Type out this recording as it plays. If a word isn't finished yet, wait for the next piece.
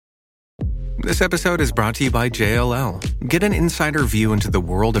This episode is brought to you by JLL. Get an insider view into the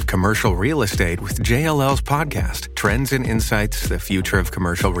world of commercial real estate with JLL's podcast, Trends and Insights, the Future of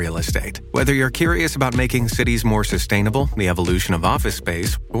Commercial Real Estate. Whether you're curious about making cities more sustainable, the evolution of office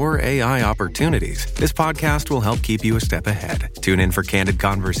space, or AI opportunities, this podcast will help keep you a step ahead. Tune in for candid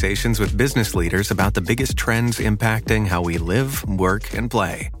conversations with business leaders about the biggest trends impacting how we live, work, and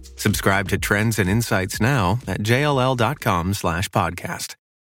play. Subscribe to Trends and Insights now at jll.com/podcast.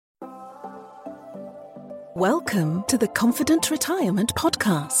 Welcome to the Confident Retirement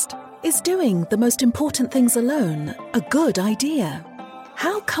Podcast. Is doing the most important things alone a good idea?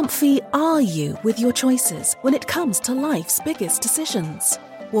 How comfy are you with your choices when it comes to life's biggest decisions?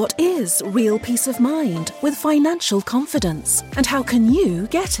 What is real peace of mind with financial confidence, and how can you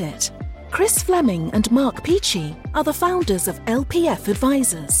get it? Chris Fleming and Mark Peachy are the founders of LPF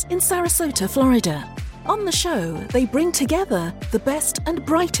Advisors in Sarasota, Florida. On the show, they bring together the best and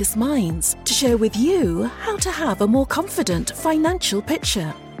brightest minds to share with you how to have a more confident financial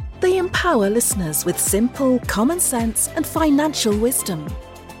picture. They empower listeners with simple, common sense and financial wisdom.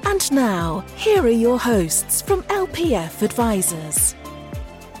 And now, here are your hosts from LPF Advisors.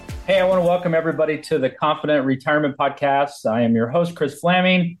 Hey, I want to welcome everybody to the Confident Retirement Podcast. I am your host, Chris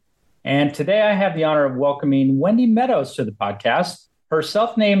Fleming, and today I have the honor of welcoming Wendy Meadows to the podcast. Her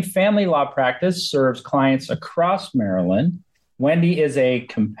self-named family law practice serves clients across Maryland. Wendy is a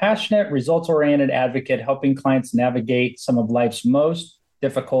compassionate, results-oriented advocate helping clients navigate some of life's most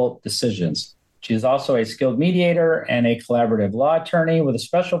difficult decisions. She is also a skilled mediator and a collaborative law attorney with a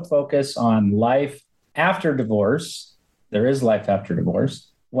special focus on life after divorce. There is life after divorce.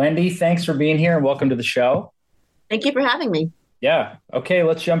 Wendy, thanks for being here and welcome to the show. Thank you for having me. Yeah. Okay,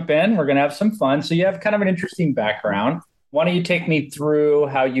 let's jump in. We're going to have some fun. So you have kind of an interesting background. Why don't you take me through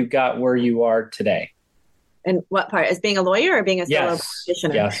how you got where you are today? And what part? As being a lawyer or being a solo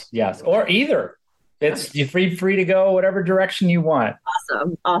practitioner? Yes. Or either. It's you're free to go whatever direction you want.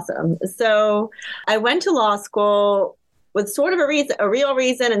 Awesome. So I went to law school with sort of a real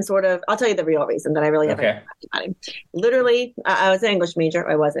reason, and sort of, I'll tell you the real reason that I really haven't. Literally, I was an English major.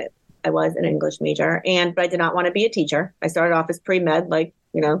 I was an English major, but I did not want to be a teacher. I started off as pre-med, like,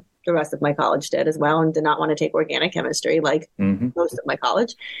 the rest of my college did as well, and did not want to take organic chemistry like most of my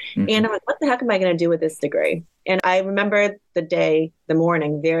college. And I'm like, what the heck am I going to do with this degree? And I remember the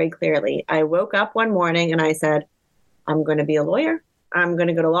morning very clearly. I woke up one morning and I said, I'm going to be a lawyer. I'm going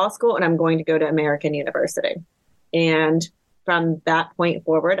to go to law school, and I'm going to go to American University. And from that point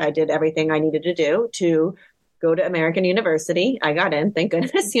forward, I did everything I needed to do to go to American University. I got in, thank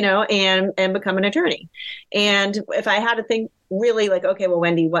goodness, and become an attorney. And if I had to think really like, okay, well,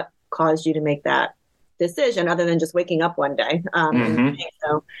 Wendy, what caused you to make that decision other than just waking up one day?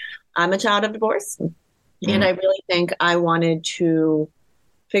 So I'm a child of divorce. And I really think I wanted to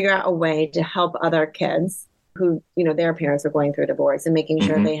figure out a way to help other kids who, their parents were going through divorce, and making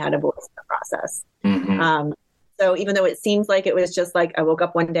sure they had a voice in the process. So even though it seems like it was just like I woke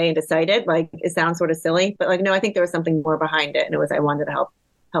up one day and decided, like, it sounds sort of silly, but no, I think there was something more behind it. And it was I wanted to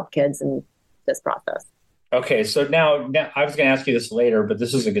help kids in this process. Okay. So now I was going to ask you this later, but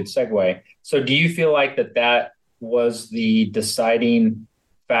this is a good segue. So do you feel like that was the deciding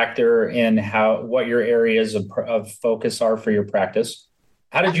factor in what your areas of focus are for your practice?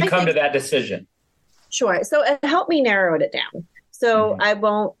 How did you come to that decision? Sure. So it helped me narrow it down. So I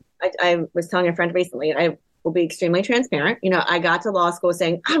was telling a friend recently, and I will be extremely transparent. I got to law school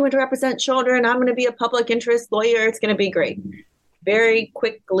saying, I'm going to represent children. I'm going to be a public interest lawyer. It's going to be great. Very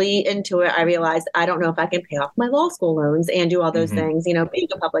quickly into it, I realized I don't know if I can pay off my law school loans and do all those things, being a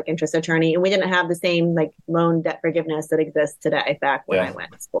public interest attorney. And we didn't have the same loan debt forgiveness that exists today back when I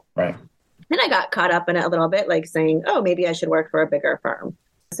went to school. Right. Then I got caught up in it a little bit, like saying, oh, maybe I should work for a bigger firm.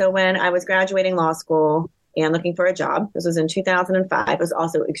 So when I was graduating law school and looking for a job, this was in 2005, it was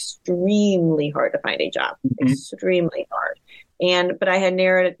also extremely hard to find a job, extremely hard. But I had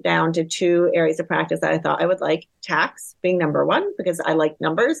narrowed it down to two areas of practice that I thought I would like. Tax being number one, because I like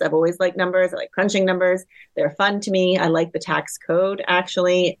numbers. I've always liked numbers. I like crunching numbers. They're fun to me. I like the tax code,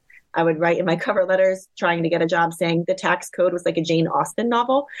 actually. I would write in my cover letters trying to get a job saying the tax code was like a Jane Austen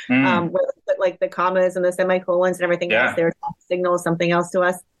novel, where like the commas and the semicolons and everything else, there signals something else to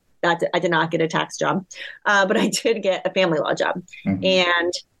us. That I did not get a tax job, but I did get a family law job.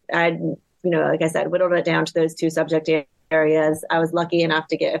 And I, like I said, whittled it down to those two subject areas. I was lucky enough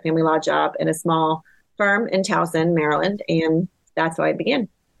to get a family law job in a small firm in Towson, Maryland, and that's how I began.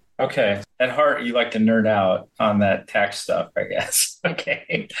 Okay. At heart, you like to nerd out on that tax stuff, I guess.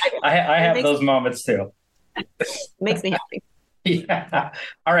 Okay. I have those moments too. Makes me happy. Yeah.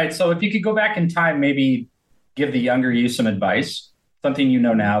 All right. So if you could go back in time, maybe give the younger you some advice something you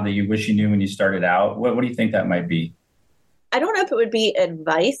know now that you wish you knew when you started out? What do you think that might be? I don't know if it would be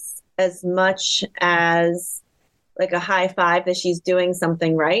advice as much as like a high five that she's doing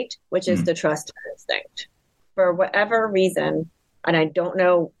something right, which is to trust her instinct. For whatever reason, and I don't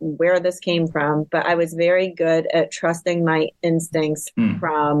know where this came from, but I was very good at trusting my instincts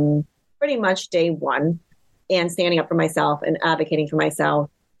from pretty much day one and standing up for myself and advocating for myself.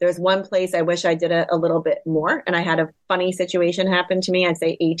 There's one place I wish I did it a little bit more. And I had a funny situation happen to me, I'd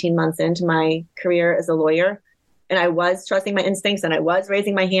say 18 months into my career as a lawyer. And I was trusting my instincts and I was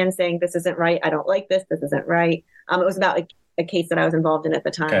raising my hand saying, this isn't right. I don't like this. This isn't right. It was about a case that I was involved in at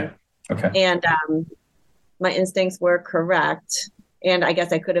the time. Okay. And my instincts were correct. And I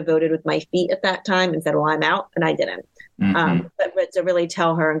guess I could have voted with my feet at that time and said, well, I'm out. And I didn't. But to really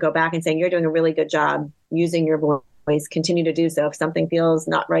tell her and go back and saying, you're doing a really good job using your voice, continue to do so. If something feels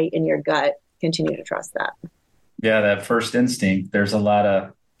not right in your gut, continue to trust that. Yeah, that first instinct. There's a lot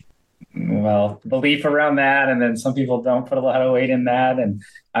of, belief around that. And then some people don't put a lot of weight in that. And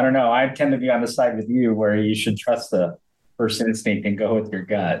I don't know, I tend to be on the side with you where you should trust the first instinct and go with your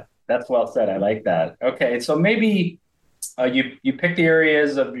gut. That's well said. I like that. Okay. So maybe you pick the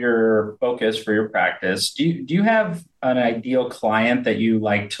areas of your focus for your practice. Do you have an ideal client that you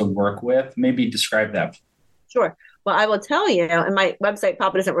like to work with? Maybe describe that. Sure. Well, I will tell you, and my website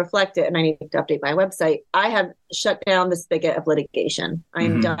probably doesn't reflect it, and I need to update my website. I have shut down the spigot of litigation. I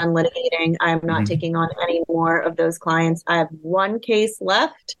am done litigating. I am not taking on any more of those clients. I have one case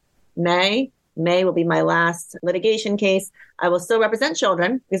left. May will be my last litigation case. I will still represent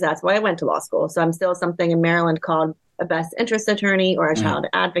children because that's why I went to law school. So I'm still something in Maryland called a best interest attorney or a child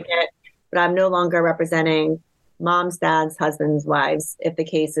advocate, but I'm no longer representing moms, dads, husbands, wives if the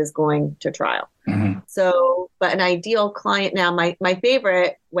case is going to trial. So, but an ideal client now, my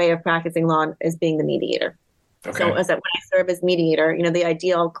favorite way of practicing law is being the mediator. Okay. So when I serve as mediator, the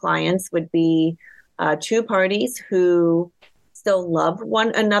ideal clients would be two parties who still love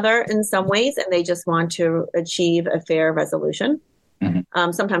one another in some ways, and they just want to achieve a fair resolution.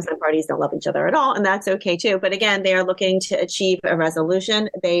 Sometimes the parties don't love each other at all, and that's okay too. But again, they are looking to achieve a resolution.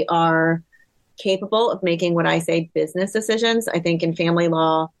 They are capable of making what I say business decisions. I think in family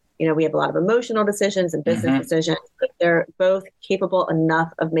law, we have a lot of emotional decisions and business decisions, but they're both capable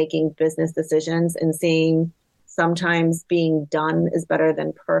enough of making business decisions and seeing sometimes being done is better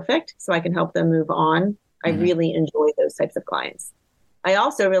than perfect. So I can help them move on. I really enjoy those types of clients. I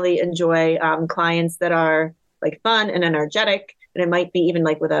also really enjoy clients that are like fun and energetic. And it might be even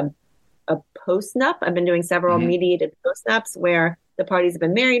like with a post-nup. I've been doing several mediated post-nups where the parties have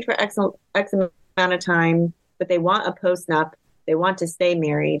been married for X amount of time, but they want a post-nup. They want to stay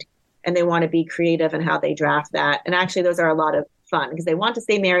married and they want to be creative in how they draft that. And actually, those are a lot of fun because they want to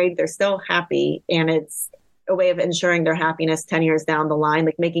stay married. They're still happy. And it's a way of ensuring their happiness 10 years down the line,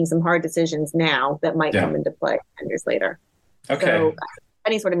 like making some hard decisions now that might come into play 10 years later. Okay. So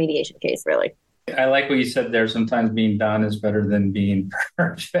any sort of mediation case, really. I like what you said there. Sometimes being done is better than being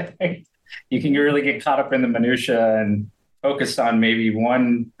perfect. You can really get caught up in the minutia and focus on maybe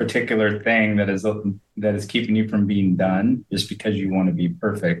one particular thing that is keeping you from being done just because you want to be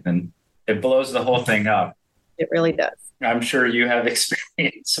perfect. And it blows the whole thing up. It really does. I'm sure you have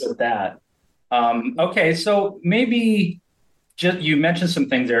experience with that. Okay. So maybe you mentioned some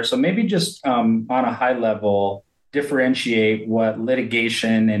things there. So maybe just on a high level, differentiate what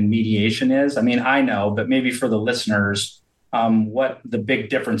litigation and mediation is. I mean, I know, but maybe for the listeners, what the big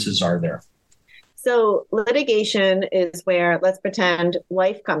differences are there. So litigation is where, let's pretend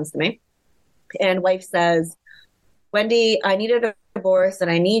wife comes to me and wife says, Wendy, I need a divorce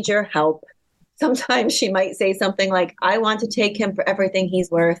and I need your help. Sometimes she might say something like, I want to take him for everything he's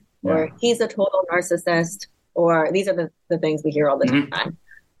worth, or he's a total narcissist, or these are the things we hear all the time.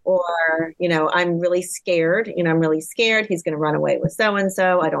 Or, I'm really scared. I'm really scared. He's going to run away with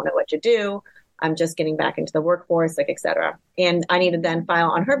so-and-so. I don't know what to do. I'm just getting back into the workforce, et cetera. And I need to then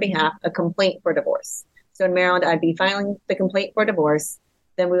file on her behalf a complaint for divorce. So in Maryland, I'd be filing the complaint for divorce.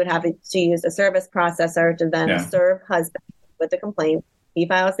 Then we would have to use a service processor to then serve husband with the complaint. He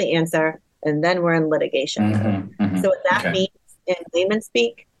files the answer, and then we're in litigation. So what that means in layman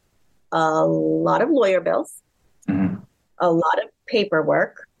speak, a lot of lawyer bills, a lot of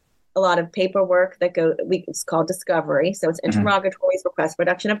paperwork, it's called discovery. So it's interrogatories, request for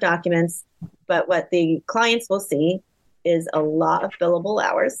production of documents. But what the clients will see is a lot of billable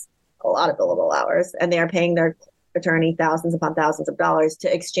hours. And they are paying their attorney thousands upon thousands of dollars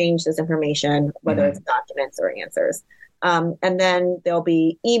to exchange this information, whether it's documents or answers. And then there'll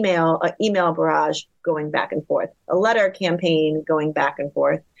be email barrage going back and forth, a letter campaign going back and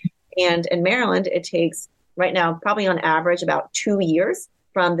forth. And in Maryland, it takes right now, probably on average about 2 years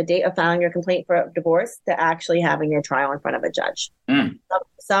from the date of filing your complaint for a divorce to actually having your trial in front of a judge.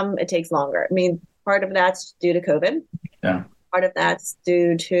 Some it takes longer. I mean, part of that's due to COVID. Yeah. Part of that's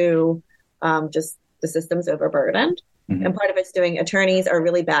due to just the system's overburdened. And part of it's doing attorneys are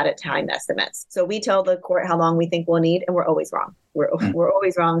really bad at time estimates. So we tell the court how long we think we'll need, and we're always wrong. We're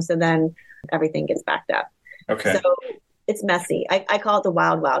always wrong. So then everything gets backed up. Okay. So it's messy. I call it the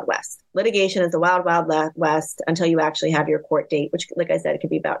wild, wild west. Litigation is the wild, wild west until you actually have your court date, which, like I said, it could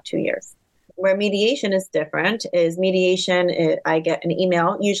be about 2 years. Where mediation is different is I get an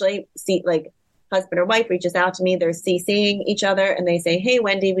email, usually like husband or wife reaches out to me, they're CCing each other and they say, hey,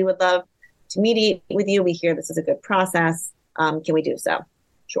 Wendy, we would love to mediate with you. We hear this is a good process. Can we do so?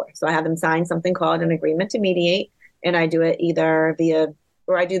 Sure. So I have them sign something called an agreement to mediate, and I do it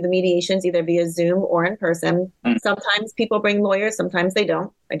I do the mediations either via Zoom or in person. Sometimes people bring lawyers, sometimes they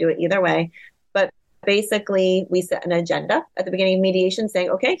don't. I do it either way. But basically, we set an agenda at the beginning of mediation saying,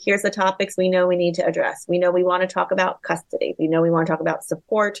 okay, here's the topics we know we need to address. We know we want to talk about custody. We know we want to talk about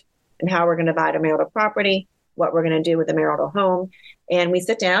support and how we're going to divide a marital property, what we're going to do with the marital home. And we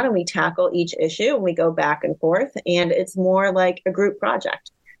sit down and we tackle each issue and we go back and forth. And it's more like a group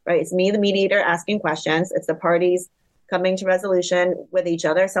project, right? It's me, the mediator, asking questions. It's the parties coming to resolution with each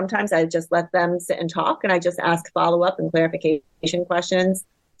other. Sometimes I just let them sit and talk and I just ask follow-up and clarification questions.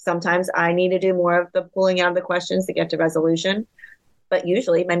 Sometimes I need to do more of the pulling out of the questions to get to resolution. But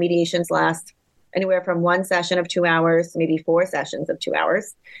usually my mediations last anywhere from 1 session of 2 hours to maybe 4 sessions of 2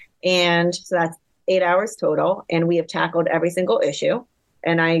 hours. And so that's 8 hours total. And we have tackled every single issue.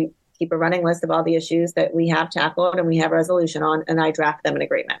 And I keep a running list of all the issues that we have tackled and we have a resolution on, and I draft them an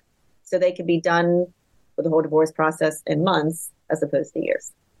agreement. So they could be done with the whole divorce process in months as opposed to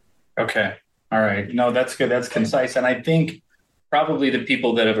years. Okay. All right. No, that's good. That's concise. And I think probably the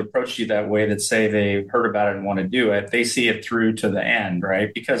people that have approached you that way that say they've heard about it and want to do it, they see it through to the end,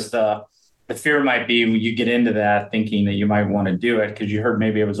 right? Because the fear might be when you get into that thinking that you might want to do it because you heard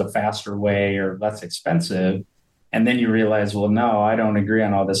maybe it was a faster way or less expensive. And then you realize, well, no, I don't agree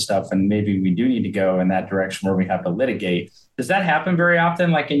on all this stuff. And maybe we do need to go in that direction where we have to litigate. Does that happen very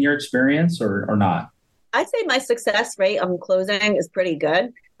often, like in your experience or not? I'd say my success rate on closing is pretty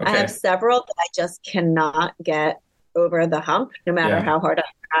good. Okay. I have several that I just cannot get over the hump, no matter how hard I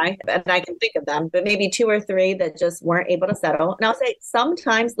try. And I can think of them, but maybe 2 or 3 that just weren't able to settle. And I'll say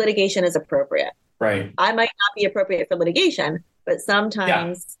sometimes litigation is appropriate. Right. I might not be appropriate for litigation, but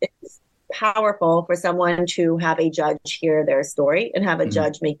sometimes it's powerful for someone to have a judge hear their story and have a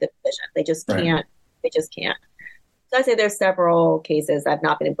judge make the decision. They just can't. They just can't. So I'd say there's several cases I've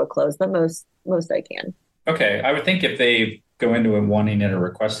not been able to close, but most I can. Okay. I would think if they go into it wanting it or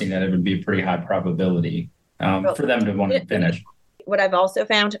requesting it, it would be a pretty high probability for them to want to finish. What I've also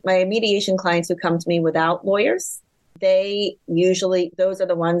found, my mediation clients who come to me without lawyers, those are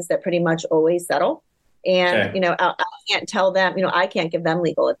the ones that pretty much always settle. And, I can't tell them, I can't give them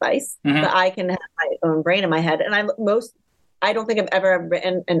legal advice, but I can have my own brain in my head. And I don't think I've ever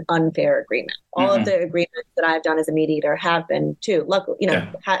written an unfair agreement. All of the agreements that I've done as a mediator have been too, luckily,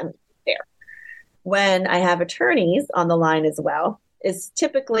 hadn't been fair. When I have attorneys on the line as well, is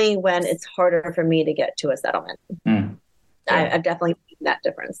typically when it's harder for me to get to a settlement. I've definitely seen that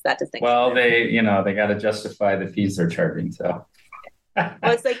difference, that distinction. Well, they got to justify the fees they're charging. So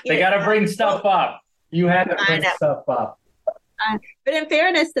it's like, they got to bring stuff up. You had to bring stuff up. But in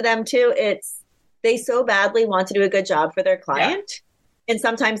fairness to them too, they so badly want to do a good job for their client. Yeah. And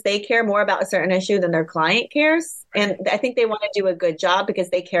sometimes they care more about a certain issue than their client cares. And I think they want to do a good job because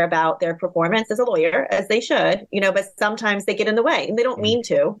they care about their performance as a lawyer, as they should, but sometimes they get in the way and they don't mean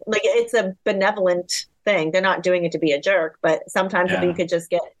to. Like, it's a benevolent thing. They're not doing it to be a jerk, but sometimes if you could just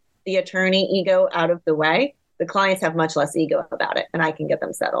get the attorney ego out of the way, the clients have much less ego about it and I can get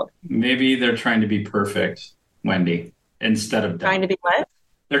them settled. Maybe they're trying to be perfect, Wendy, instead of done. Trying to be what?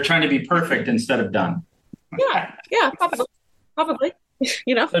 They're trying to be perfect instead of done. Yeah, probably.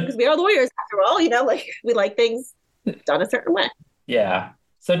 Because we are lawyers after all, we like things done a certain way. Yeah.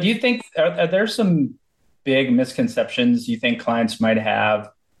 So do you think, are there some big misconceptions you think clients might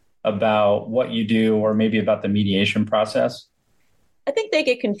have about what you do or maybe about the mediation process? I think they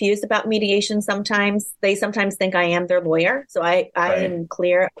get confused about mediation sometimes. They sometimes think I am their lawyer. So I am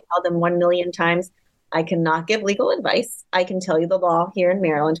clear. I tell them 1 million times, I cannot give legal advice. I can tell you the law here in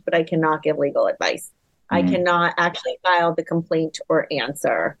Maryland, but I cannot give legal advice. I cannot actually file the complaint or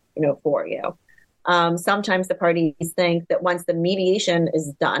answer, for you. Sometimes the parties think that once the mediation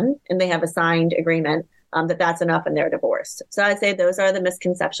is done and they have a signed agreement, that that's enough and they're divorced. So I'd say those are the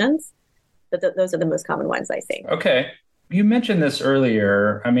misconceptions, but those are the most common ones I see. Okay. You mentioned this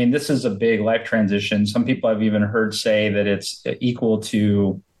earlier. I mean, this is a big life transition. Some people I've even heard say that it's equal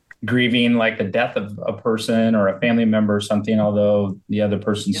to grieving like the death of a person or a family member or something, although the other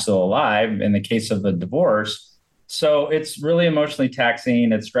person's still alive in the case of a divorce. So it's really emotionally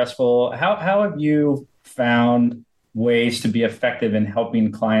taxing. It's stressful. How have you found ways to be effective in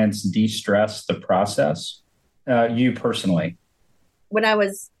helping clients de-stress the process? You personally. When I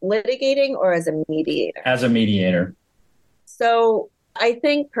was litigating or as a mediator? As a mediator. So I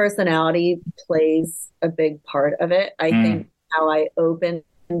think personality plays a big part of it. I think how I open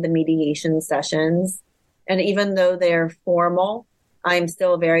the mediation sessions, and even though they're formal, I'm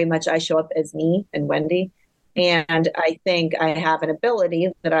still very much, I show up as me and Wendy. And I think I have an ability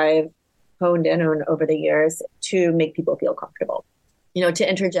that I've honed in on over the years to make people feel comfortable, to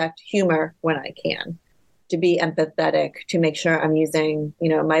interject humor when I can, to be empathetic, to make sure I'm using,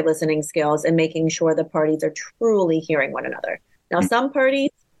 my listening skills and making sure the parties are truly hearing one another. Now, some parties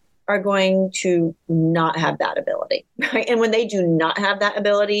are going to not have that ability, right? And when they do not have that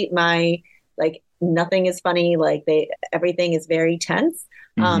ability, nothing is funny, everything is very tense.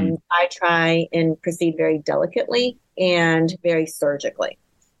 I try and proceed very delicately and very surgically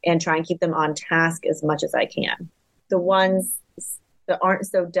and try and keep them on task as much as I can. The ones that aren't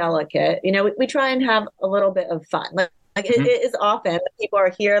so delicate, we try and have a little bit of fun. It is often people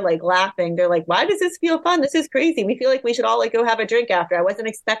are here laughing. They're like, why does this feel fun? This is crazy. We feel like we should all go have a drink after. I wasn't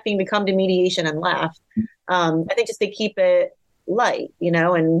expecting to come to mediation and laugh. I think just to keep it light,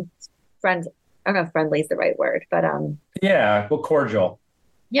 and friends. I don't know if friendly is the right word, but cordial.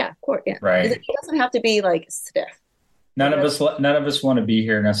 Yeah, yeah. Right. It doesn't have to be stiff. None of us want to be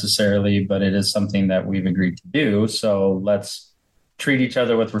here necessarily, but it is something that we've agreed to do. So let's treat each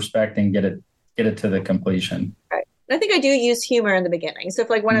other with respect and get it to the completion. Right. I think I do use humor in the beginning. So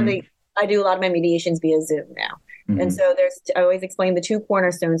if I do a lot of my mediations via Zoom now. And so I always explain the two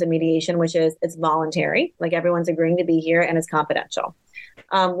cornerstones of mediation, which is it's voluntary, everyone's agreeing to be here, and it's confidential.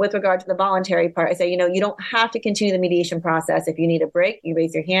 With regard to the voluntary part, I say, you don't have to continue the mediation process. If you need a break, you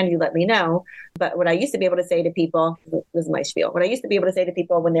raise your hand, you let me know. But what I used to be able to say to people, this is my spiel, what I used to be able to say to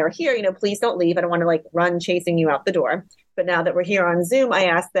people when they were here, please don't leave. I don't want to run chasing you out the door. But now that we're here on Zoom, I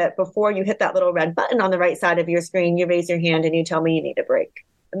ask that before you hit that little red button on the right side of your screen, you raise your hand and you tell me you need a break.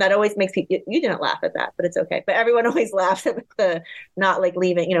 And that always makes people, you didn't laugh at that, but it's okay. But everyone always laughs at the not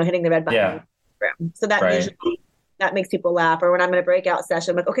leaving, hitting the red button. Yeah. So that usually, that makes people laugh. Or when I'm in a breakout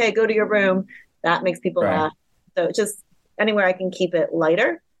session, I'm like, okay, go to your room. That makes people laugh. So just anywhere I can keep it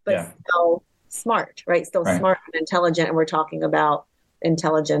lighter, but still smart, right? Still smart and intelligent. And we're talking about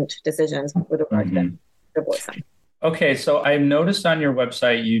intelligent decisions with regard to divorce. Okay, so I noticed on your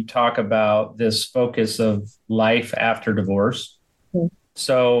website you talk about this focus of life after divorce.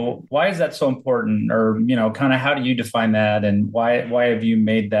 So why is that so important? Or, kind of how do you define that? And why have you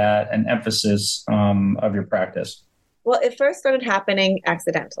made that an emphasis of your practice? Well, it first started happening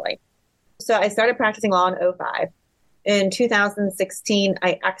accidentally. So I started practicing law in 2005. In 2016,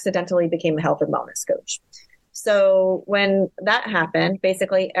 I accidentally became a health and wellness coach. So when that happened,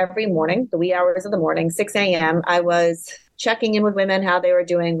 basically every morning, the wee hours of the morning, 6 a.m., I was checking in with women, how they were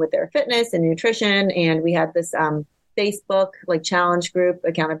doing with their fitness and nutrition. And we had this Facebook challenge group,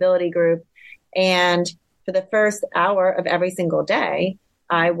 accountability group. And for the first hour of every single day,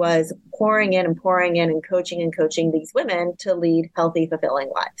 I was pouring in and coaching these women to lead healthy, fulfilling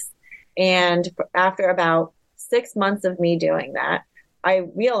lives. And after about 6 months of me doing that, I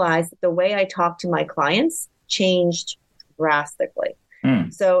realized that the way I talk to my clients changed drastically.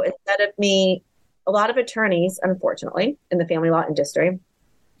 So instead of me, a lot of attorneys, unfortunately, in the family law industry,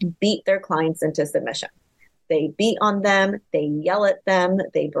 beat their clients into submission. They beat on them, they yell at them,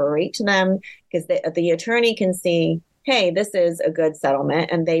 they berate them, because the attorney can see, hey, this is a good settlement,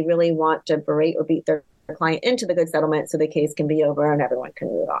 and they really want to berate or beat their client into the good settlement so the case can be over and everyone can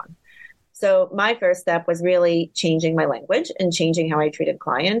move on. So my first step was really changing my language and changing how I treated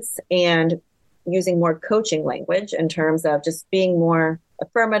clients and using more coaching language in terms of just being more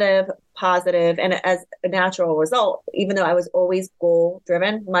affirmative, positive. And as a natural result, even though I was always goal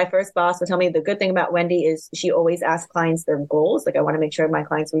driven, my first boss would tell me the good thing about Wendy is she always asks clients their goals. I want to make sure my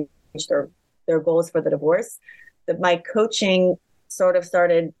clients reach their goals for the divorce. That my coaching sort of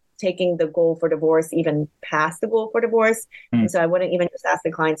started taking the goal for divorce even past the goal for divorce. And so I wouldn't even just ask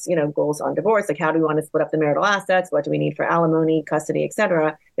the clients, goals on divorce, how do we want to split up the marital assets? What do we need for alimony, custody, et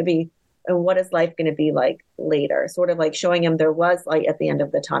cetera? It'd be, and what is life going to be like later? Sort of showing them there was light at the end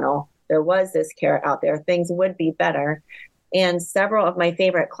of the tunnel. There was this care out there. Things would be better. And several of my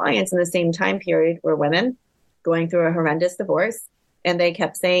favorite clients in the same time period were women going through a horrendous divorce. And they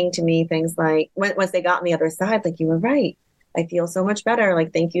kept saying to me things like, once they got on the other side, you were right. I feel so much better.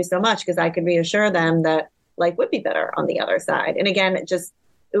 Like, thank you so much. Because I could reassure them that life would be better on the other side. And again, it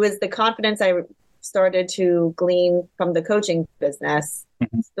was the confidence I started to glean from the coaching business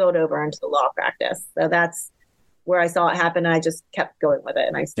spilled over into the law practice. So that's where I saw it happen. And I just kept going with it.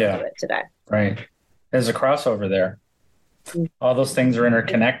 And I still do it today. Right. There's a crossover there. All those things are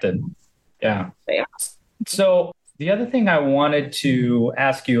interconnected. Yeah. So the other thing I wanted to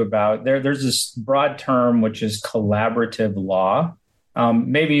ask you about, there's this broad term, which is collaborative law.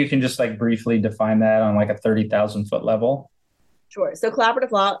 Maybe you can just like briefly define that on like a 30,000 foot level. Sure. So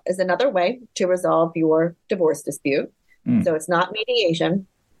collaborative law is another way to resolve your divorce dispute. So it's not mediation.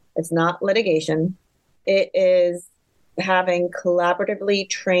 It's not litigation. It is having collaboratively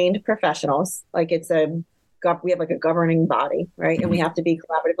trained professionals. Like we have like a governing body, right? And we have to be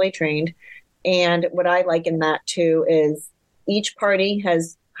collaboratively trained. And what I like in that too is each party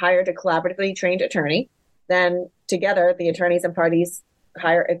has hired a collaboratively trained attorney. Then together, the attorneys and parties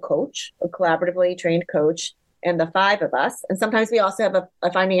hire a coach, a collaboratively trained coach, and the five of us. And sometimes we also have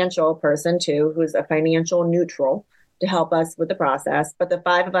a financial person too, who's a financial neutral to help us with the process. But the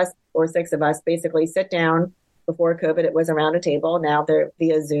five of us or six of us basically sit down. Before COVID, it was around a table. Now they're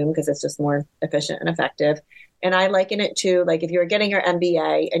via Zoom because it's just more efficient and effective. And I liken it to like if you were getting your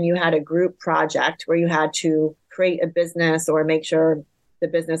MBA and you had a group project where you had to create a business or make sure the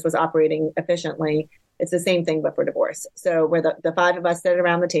business was operating efficiently. It's the same thing, but for divorce. So where the five of us sit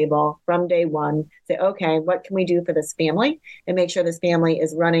around the table from day one, say, okay, what can we do for this family and make sure this family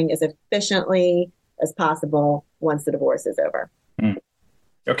is running as efficiently as possible once the divorce is over.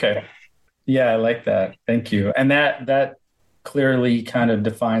 Okay. Yeah, I like that. Thank you. And that clearly kind of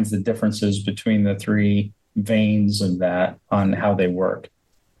defines the differences between the three veins of that on how they work.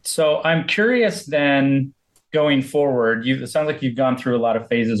 So I'm curious then, going forward, it sounds like you've gone through a lot of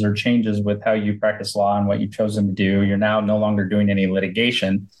phases or changes with how you practice law and what you've chosen to do. You're now no longer doing any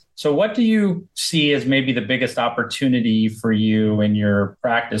litigation. So what do you see as maybe the biggest opportunity for you in your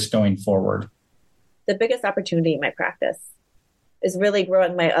practice going forward? The biggest opportunity in my practice is really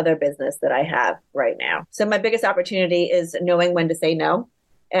growing my other business that I have right now. So my biggest opportunity is knowing when to say no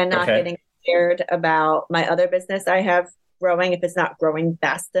and not getting scared about my other business I have growing if it's not growing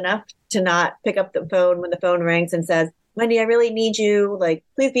fast enough, to not pick up the phone when the phone rings and says, Wendy, I really need you. Like,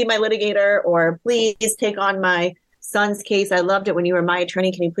 please be my litigator, or please take on my son's case. I loved it when you were my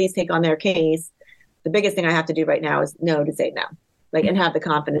attorney. Can you please take on their case? The biggest thing I have to do right now is know to say no, and have the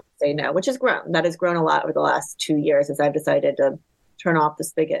confidence to say no, which has grown. That has grown a lot over the last 2 years as I've decided to turn off the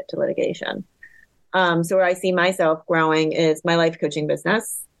spigot to litigation. So where I see myself growing is my life coaching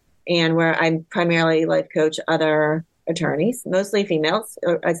business, and where I'm primarily life coach other attorneys, mostly females.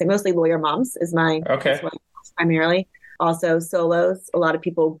 I'd say mostly lawyer moms is my primarily. Also solos, a lot of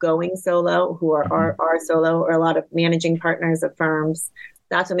people going solo who are solo, or a lot of managing partners of firms.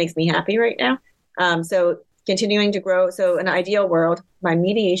 That's what makes me happy right now. So continuing to grow. So in an ideal world, my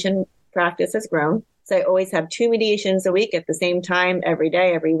mediation practice has grown. So I always have 2 mediations a week at the same time, every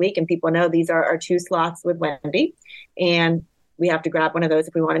day, every week. And people know these are our 2 slots with Wendy. And we have to grab one of those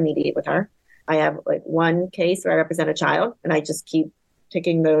if we want to mediate with her. I have like 1 case where I represent a child, and I just keep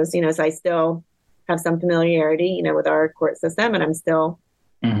ticking those, so I still have some familiarity, with our court system, and I'm still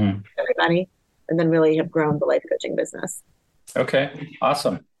everybody, and then really have grown the life coaching business. Okay.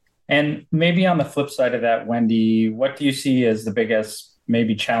 Awesome. And maybe on the flip side of that, Wendy, what do you see as the biggest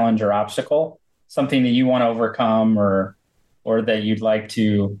maybe challenge or obstacle? Something that you want to overcome or that you'd like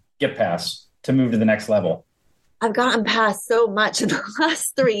to get past to move to the next level? I've gotten past so much in the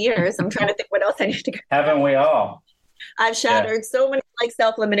last 3 years. I'm trying to think what else I need to go. Haven't we all? I've shattered so many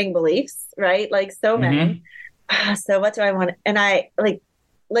self-limiting beliefs, right? Like so many. So what do I want? And I like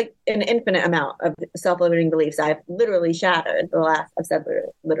an infinite amount of self-limiting beliefs I've literally shattered I've said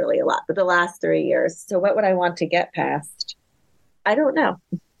literally a lot, but the last 3 years. So what would I want to get past? I don't know.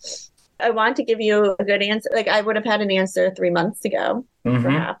 I want to give you a good answer. Like I would have had an answer 3 months ago,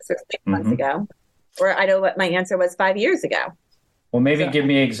 perhaps, or 6 months ago. Or I know what my answer was 5 years ago. Well, maybe give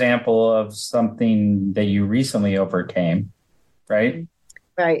me an example of something that you recently overcame, right?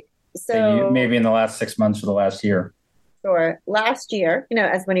 Right. So maybe in the last 6 months or the last year. Sure. Last year,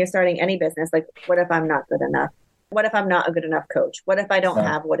 as when you're starting any business, like what if I'm not good enough? What if I'm not a good enough coach? What if I don't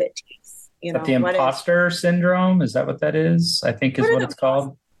have what it takes? But the imposter syndrome, is that what that is? I think is what it's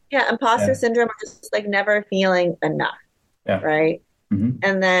called. Yeah. Imposter syndrome, or just like never feeling enough. Yeah. Right. Mm-hmm.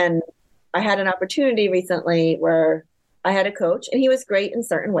 And then I had an opportunity recently where I had a coach, and he was great in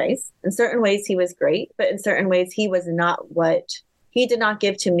certain ways. In certain ways, he was great, but in certain ways, he did not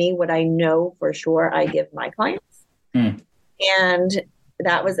give to me what I know for sure I give my clients. And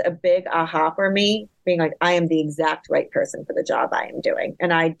that was a big aha for me being like, I am the exact right person for the job I am doing,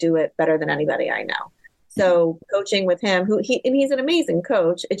 and I do it better than anybody I know. So coaching with him, he's an amazing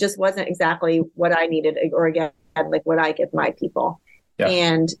coach. It just wasn't exactly what I needed, or again, like what I give my people. Yeah.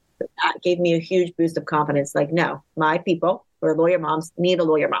 And that gave me a huge boost of confidence. Like, no, my people who are lawyer moms need a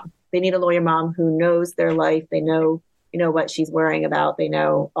lawyer mom. They need a lawyer mom who knows their life. They know, what she's worrying about. They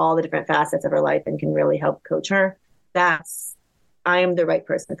know all the different facets of her life and can really help coach her. I am the right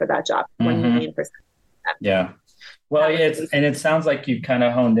person for that job. 1,000,000%. Yeah. Well, it sounds like you've kind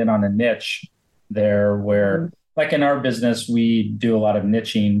of honed in on a niche there where, like in our business, we do a lot of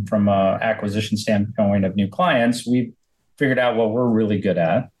niching from an acquisition standpoint of new clients. We've figured out what we're really good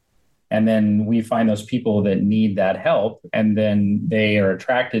at. And then we find those people that need that help. And then they are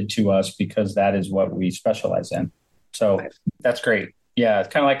attracted to us because that is what we specialize in. So that's great. Yeah. It's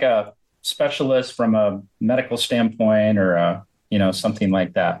kind of like a specialist from a medical standpoint or, something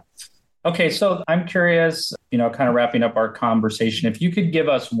like that. Okay. So I'm curious, kind of wrapping up our conversation, if you could give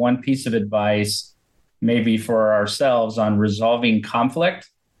us one piece of advice, maybe for ourselves on resolving conflict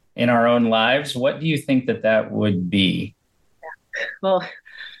in our own lives, what do you think that would be? Well,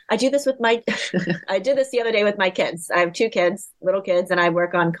 I do this I did this the other day with my kids. I have 2 kids, little kids, and I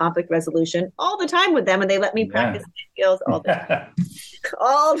work on conflict resolution all the time with them, and they let me practice skills all the time.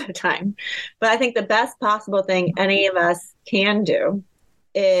 All the time. But I think the best possible thing any of us can do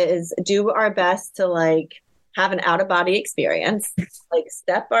is do our best to have an out-of-body experience,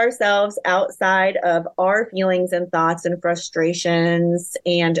 step ourselves outside of our feelings and thoughts and frustrations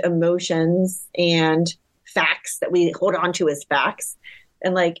and emotions and facts that we hold on to as facts,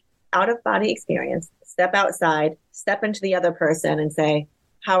 and out-of-body experience, step outside, step into the other person and say,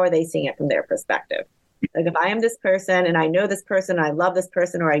 how are they seeing it from their perspective? If I am this person and I know this person, I love this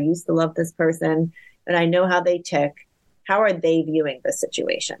person, or I used to love this person, and I know how they tick, how are they viewing the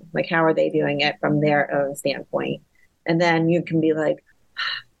situation? How are they viewing it from their own standpoint? And then you can be like,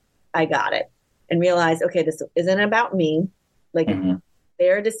 I got it. And realize, okay, this isn't about me.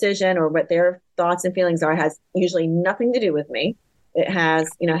 Their decision or what their thoughts and feelings are has usually nothing to do with me. It has,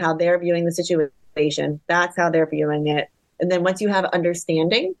 how they're viewing the situation. That's how they're viewing it. And then once you have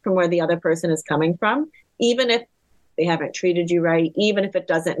understanding from where the other person is coming from, even if they haven't treated you right, even if it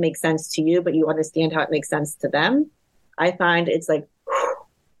doesn't make sense to you, but you understand how it makes sense to them, I find it's it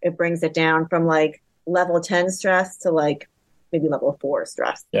brings it down from level 10 stress to maybe level 4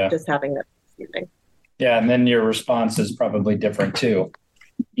 stress. Yeah. Just having that understanding. Yeah. And then your response is probably different too,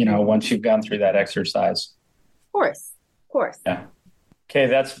 once you've gone through that exercise. Of course. Yeah. Okay.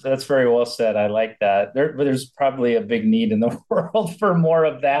 That's very well said. I like that. There's probably a big need in the world for more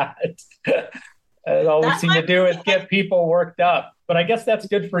of that. All we seem to do is get people worked up, but I guess that's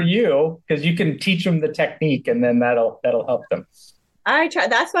good for you because you can teach them the technique and then that'll help them. I try.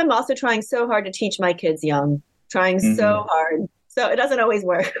 That's why I'm also trying so hard to teach my kids young, so hard. So it doesn't always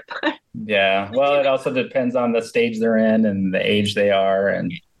work. Yeah. Well, it also depends on the stage they're in and the age they are.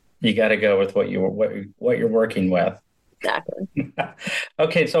 And you got to go with what you're working with. Exactly.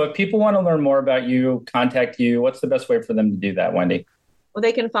 Okay. So if people want to learn more about you, contact you, what's the best way for them to do that, Wendy? Well,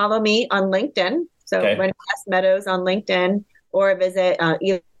 they can follow me on LinkedIn. So Wendy S. Meadows on LinkedIn, or visit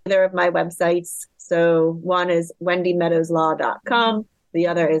either of my websites. So one is wendymeadowslaw.com. The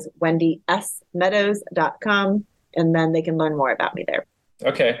other is wendysmeadows.com. And then they can learn more about me there.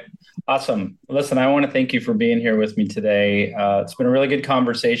 Okay. Awesome. Listen, I want to thank you for being here with me today. It's been a really good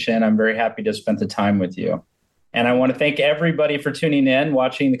conversation. I'm very happy to spend the time with you. And I want to thank everybody for tuning in,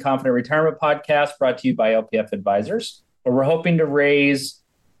 watching the Confident Retirement Podcast brought to you by LPF Advisors, where we're hoping to raise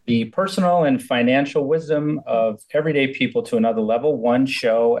the personal and financial wisdom of everyday people to another level, one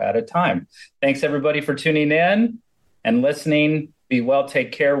show at a time. Thanks, everybody, for tuning in and listening. Be well.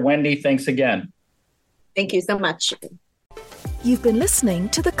 Take care. Wendy, thanks again. Thank you so much. You've been listening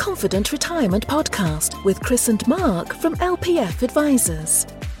to the Confident Retirement Podcast with Chris and Mark from LPF Advisors.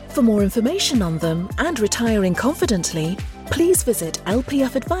 For more information on them and retiring confidently, please visit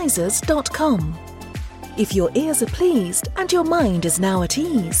lpfadvisors.com. If your ears are pleased and your mind is now at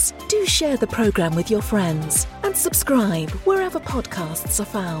ease, do share the program with your friends and subscribe wherever podcasts are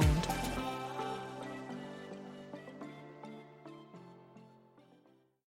found.